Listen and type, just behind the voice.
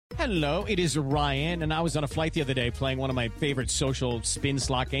Hello, it is Ryan, and I was on a flight the other day playing one of my favorite social spin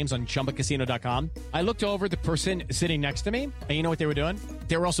slot games on ChumbaCasino.com. I looked over at the person sitting next to me, and you know what they were doing?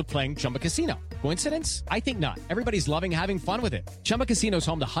 They were also playing Chumba Casino. Coincidence? I think not. Everybody's loving having fun with it. Chumba Casino is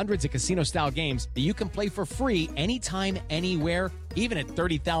home to hundreds of casino-style games that you can play for free anytime, anywhere, even at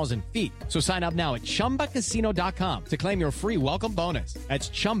 30,000 feet. So sign up now at ChumbaCasino.com to claim your free welcome bonus. That's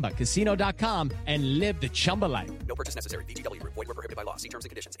ChumbaCasino.com and live the Chumba life. No purchase necessary. VGW. Void where prohibited by law. See terms and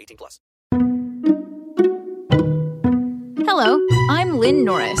conditions. 18+. Hello, I'm Lynn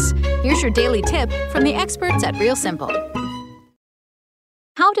Norris. Here's your daily tip from the experts at Real Simple.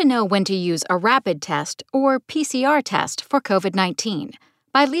 How to know when to use a rapid test or PCR test for COVID-19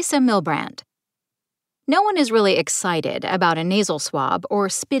 by Lisa Milbrand. No one is really excited about a nasal swab or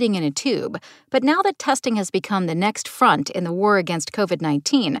spitting in a tube, but now that testing has become the next front in the war against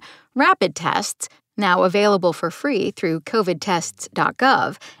COVID-19, rapid tests, now available for free through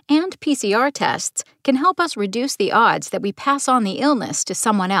covidtests.gov, and PCR tests can help us reduce the odds that we pass on the illness to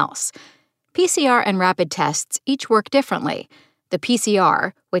someone else. PCR and rapid tests each work differently. The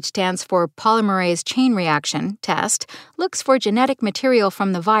PCR, which stands for polymerase chain reaction test, looks for genetic material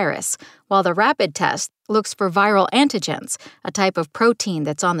from the virus, while the rapid test looks for viral antigens, a type of protein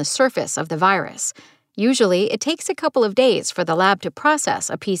that's on the surface of the virus. Usually, it takes a couple of days for the lab to process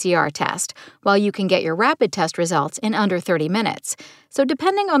a PCR test, while you can get your rapid test results in under 30 minutes. So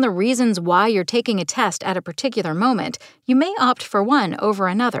depending on the reasons why you're taking a test at a particular moment, you may opt for one over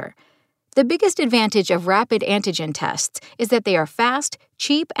another. The biggest advantage of rapid antigen tests is that they are fast,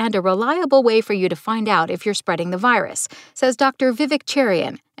 cheap, and a reliable way for you to find out if you're spreading the virus, says Dr. Vivek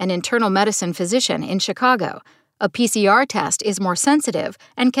Cherian, an internal medicine physician in Chicago. A PCR test is more sensitive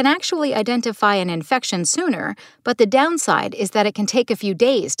and can actually identify an infection sooner, but the downside is that it can take a few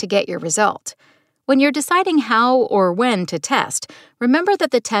days to get your result. When you're deciding how or when to test, remember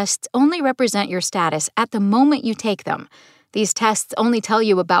that the tests only represent your status at the moment you take them. These tests only tell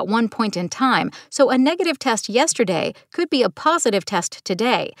you about one point in time, so a negative test yesterday could be a positive test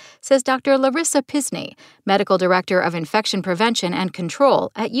today, says Dr. Larissa Pisney, Medical Director of Infection Prevention and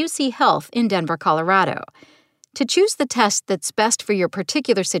Control at UC Health in Denver, Colorado. To choose the test that's best for your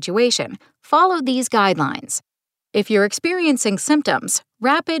particular situation, follow these guidelines. If you're experiencing symptoms,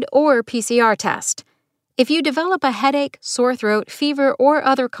 rapid or PCR test. If you develop a headache, sore throat, fever, or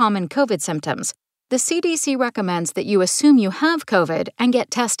other common COVID symptoms, the CDC recommends that you assume you have COVID and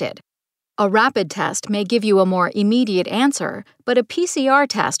get tested. A rapid test may give you a more immediate answer, but a PCR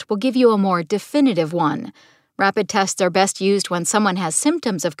test will give you a more definitive one. Rapid tests are best used when someone has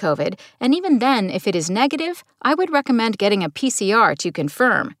symptoms of COVID, and even then, if it is negative, I would recommend getting a PCR to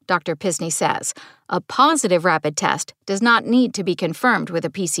confirm, Dr. Pisney says. A positive rapid test does not need to be confirmed with a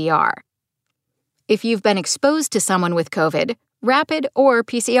PCR. If you've been exposed to someone with COVID, rapid or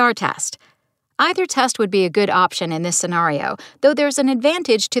PCR test. Either test would be a good option in this scenario, though there's an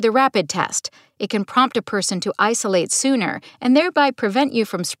advantage to the rapid test. It can prompt a person to isolate sooner and thereby prevent you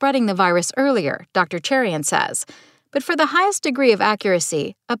from spreading the virus earlier, Dr. Cherian says. But for the highest degree of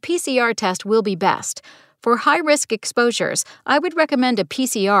accuracy, a PCR test will be best. For high-risk exposures, I would recommend a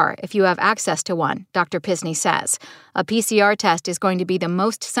PCR if you have access to one, Dr. Pisney says. A PCR test is going to be the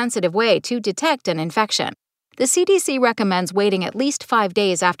most sensitive way to detect an infection. The CDC recommends waiting at least 5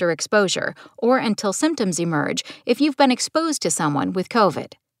 days after exposure or until symptoms emerge if you've been exposed to someone with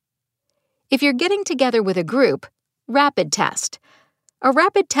COVID. If you're getting together with a group, rapid test. A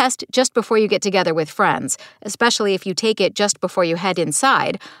rapid test just before you get together with friends, especially if you take it just before you head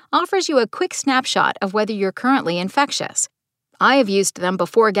inside, offers you a quick snapshot of whether you're currently infectious. I have used them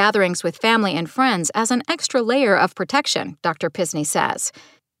before gatherings with family and friends as an extra layer of protection, Dr. Pisney says.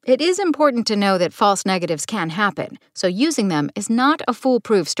 It is important to know that false negatives can happen, so using them is not a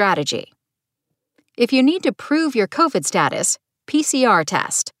foolproof strategy. If you need to prove your COVID status, PCR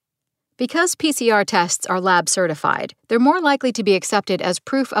test. Because PCR tests are lab certified, they're more likely to be accepted as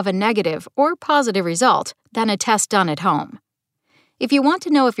proof of a negative or positive result than a test done at home. If you want to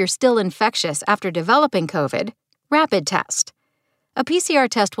know if you're still infectious after developing COVID, rapid test. A PCR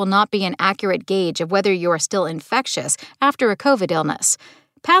test will not be an accurate gauge of whether you are still infectious after a COVID illness.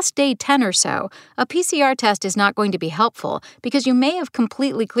 Past day 10 or so, a PCR test is not going to be helpful because you may have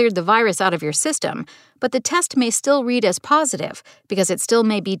completely cleared the virus out of your system, but the test may still read as positive because it still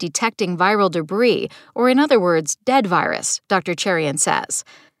may be detecting viral debris, or in other words, dead virus, Dr. Cherian says.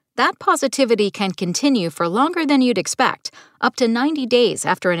 That positivity can continue for longer than you'd expect, up to 90 days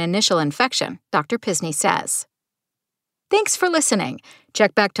after an initial infection, Dr. Pisney says. Thanks for listening.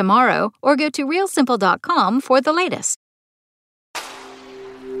 Check back tomorrow or go to realsimple.com for the latest.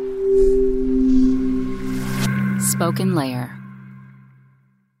 Spoken Layer.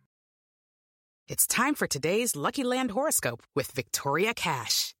 It's time for today's Lucky Land horoscope with Victoria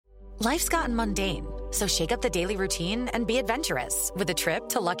Cash. Life's gotten mundane, so shake up the daily routine and be adventurous with a trip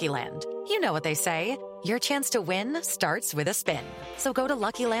to Lucky Land. You know what they say, your chance to win starts with a spin. So go to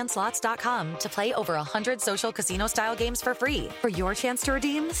LuckyLandSlots.com to play over 100 social casino-style games for free for your chance to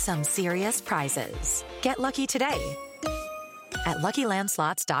redeem some serious prizes. Get lucky today at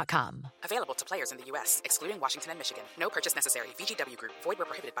LuckyLandSlots.com. Available to players in the U.S., excluding Washington and Michigan. No purchase necessary. VGW Group. Void where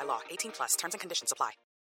prohibited by law. 18+. Terms and conditions apply.